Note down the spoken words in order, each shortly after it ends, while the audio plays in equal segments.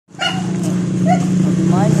Good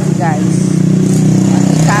morning guys.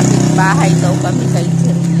 Magkakapit bahay daw kami kay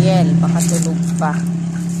Jeriel. Baka tulog pa.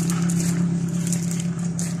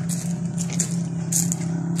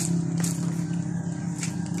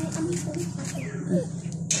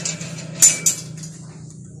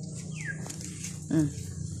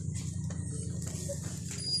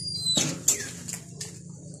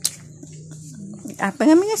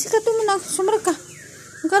 Pangami nga si Kato mo na. Sumarag ka.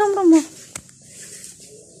 Ang karamram mo.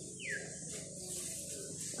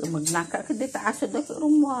 Magnaka ka dito. Aso daw ka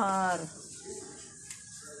rumar.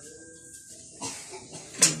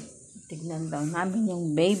 Tignan daw namin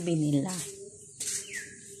yung baby nila.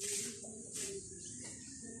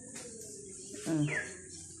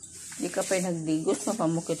 Di ka pa nagdigos.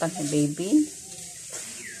 Mapamukitan si baby.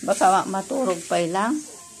 Baka maturog pa lang.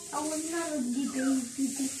 Ako na di baby.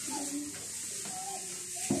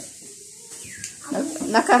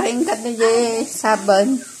 Nakaringkat ni Jay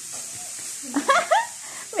Saban.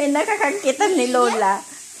 May nakakangkitan ni Lola.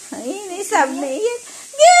 Ay, ni Sab na iyan.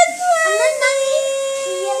 Good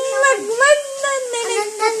morning! Magmad na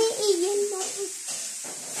nilig.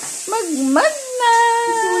 Magmad na.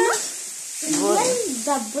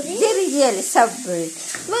 Jeriel, Sabre.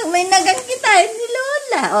 May nagangkitan ni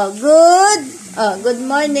Lola. Oh, good. Oh, good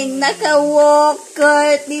morning.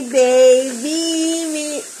 Naka-walker ni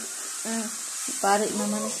baby. Pare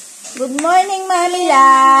naman. Good morning, Mamila.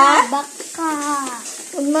 Baka.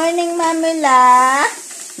 Good morning, Mamila.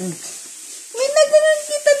 May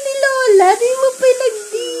nagkakita ni Lola. Di mo pa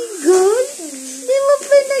nagdigos. Di mo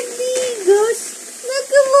pa nagdigos.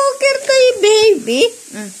 Nagkamukir tayo, baby.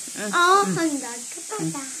 Handa ka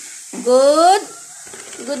pa. Good.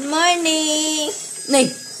 Good morning. Nay.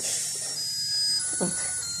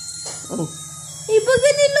 Oh. Ibaga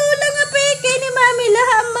ni Lola nga peke ni Mamila.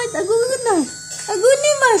 Hamad. Agunin na.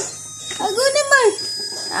 Agunin mas. Agunin mas.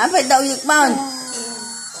 Apa daw yung mount?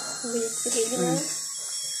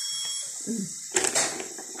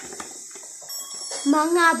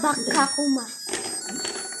 Mga baka kuma.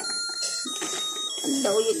 Ang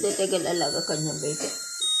daw yung detagal alaga kanya, baby.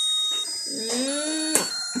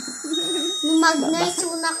 Magnay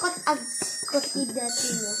sunakot agkot ni dati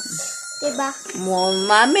mo. Diba?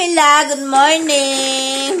 Mamila, good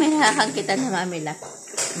morning. May nakakangkita na Mamila.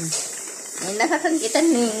 May nakakangkita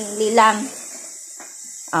ni Lilang.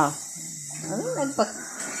 Oh.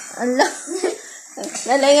 Ano?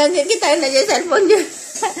 Lalangan kita na dyan cellphone dyan.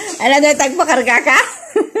 Ano na, tagpakarga ka?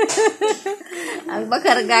 Ang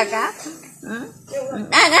pakarga ka?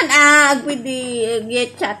 Pwede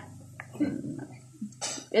get chat.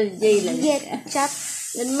 LJ lang. Get chat.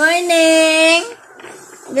 Good morning.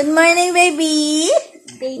 Good morning, baby.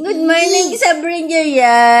 Good morning, Sabringer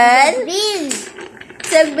yan.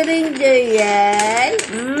 Sabringer yan.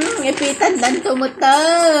 Ipitan dan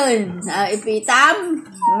tumuton. Ipitam.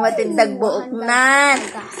 Matindag buok na.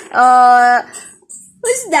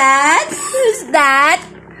 Who's that? Who's that?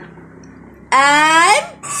 I'm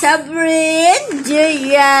Sabrin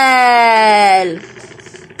Jeriel.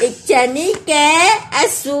 Ikchanike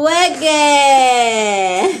aswege.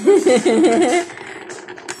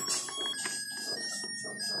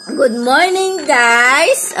 Good morning,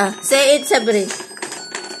 guys. Say it, Sabrin.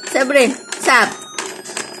 Sabrin, Sab.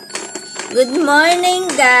 Good morning,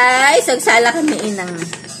 guys. Sagsala kami inang.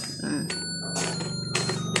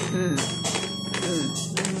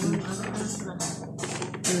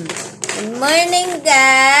 Good morning,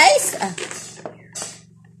 guys.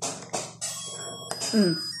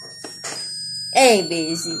 A,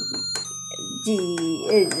 B, C, G,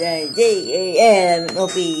 H, I, J, A, M, O,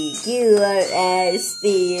 P, Q, R, S, T,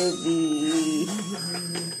 U, V.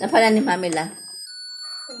 Napala ni Mamila?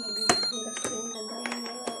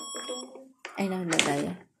 Ay,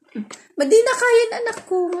 nakadaya. Madi na kaya na anak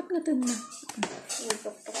ko. Mat nga ito na.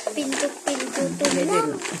 Pinto. Good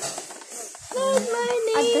morning. Good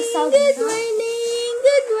morning. Good morning.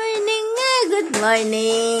 Good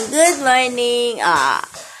morning. Good morning.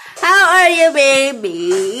 How are you,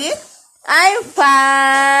 baby? I'm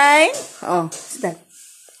fine. Oh, what's that?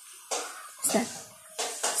 What's that?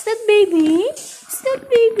 What's that, baby? What's that,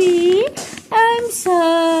 baby? I'm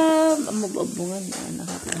Sam. Mababungan na.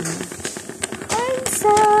 I'm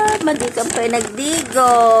Sam. Madi ka pa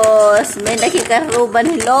nagdigos. May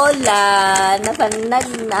nakikaruban ni Lola. Napanag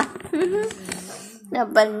na.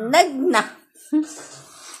 Napanag na.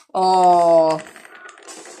 Oh.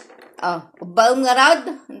 Baum nga raw.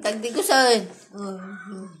 Ang tagdigosan.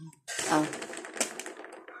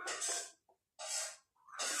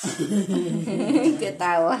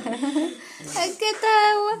 Ketawa.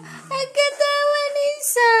 Ketawa ni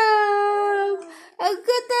Sam.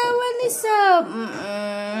 Ketawa ni Sam.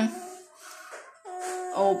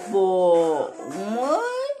 Opo.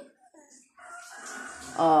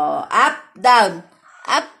 Oh, up, down.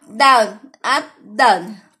 Up, down. Up,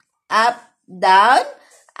 down. Up, down.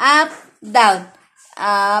 Up, down.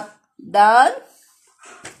 Up, down.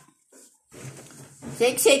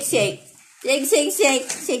 Shake, shake, shake. Shake, shake, shake.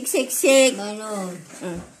 Shake, shake, shake. Ganon.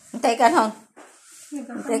 Hintay ka, hon.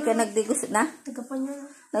 Hintay ka, nagdigos na?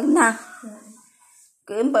 Na.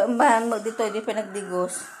 Kaya imbahan mo dito, hindi pa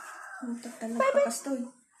nagdigos. Bye-bye. Bye-bye.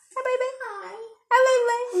 Bye-bye.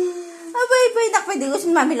 Bye-bye. Nakapagdigos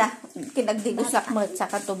ni Mami la. Kinagdigos mo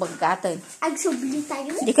sa katubag katon. Agsubli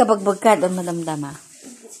tayo. Hindi ka bagbagka doon malamdama.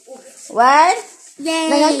 One. Yay!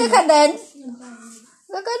 Nangan ka din.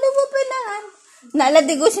 Kakano mo pinahan.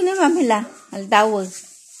 Naaladigos ni Mami la. Aldawag.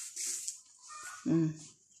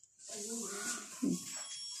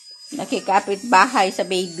 Nakikapit bahay sa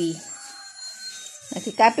baby.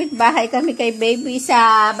 Nakikapit bahay kami kay baby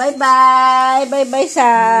sa bye-bye. Bye-bye sa...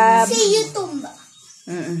 See YouTube.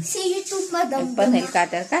 See YouTube, madam. Nagpanel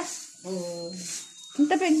cutter ka? Ang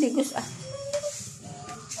tapig digos ah. 4,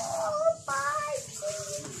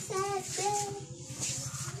 5,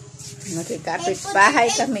 6, 7. Nakikapit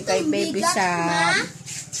bahay kami kay baby sa...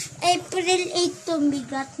 April 8 to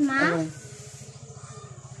bigat, ma.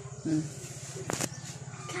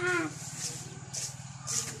 Cat.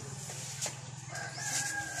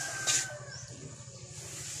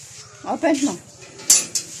 Open mo.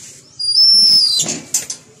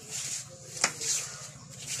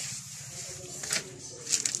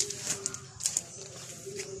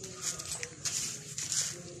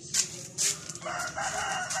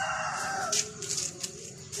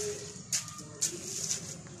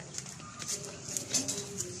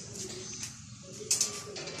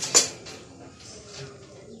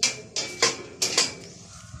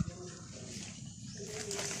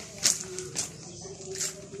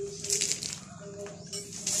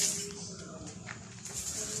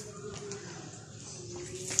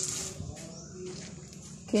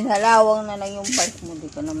 Kinalawang na lang yung part mo. Di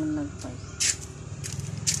ka naman nag-part.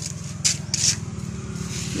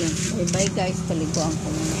 Yan. Bye-bye guys. Paliguan ko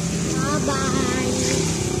muna. Bye-bye.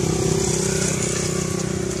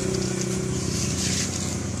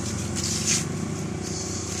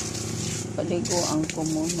 Paliguan ko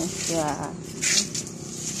muna siya.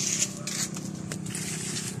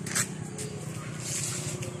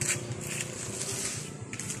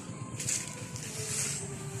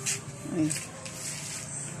 Ay.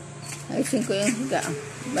 Ayusin ko yung higa.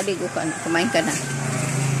 Baligo ka na. Kumain ka na.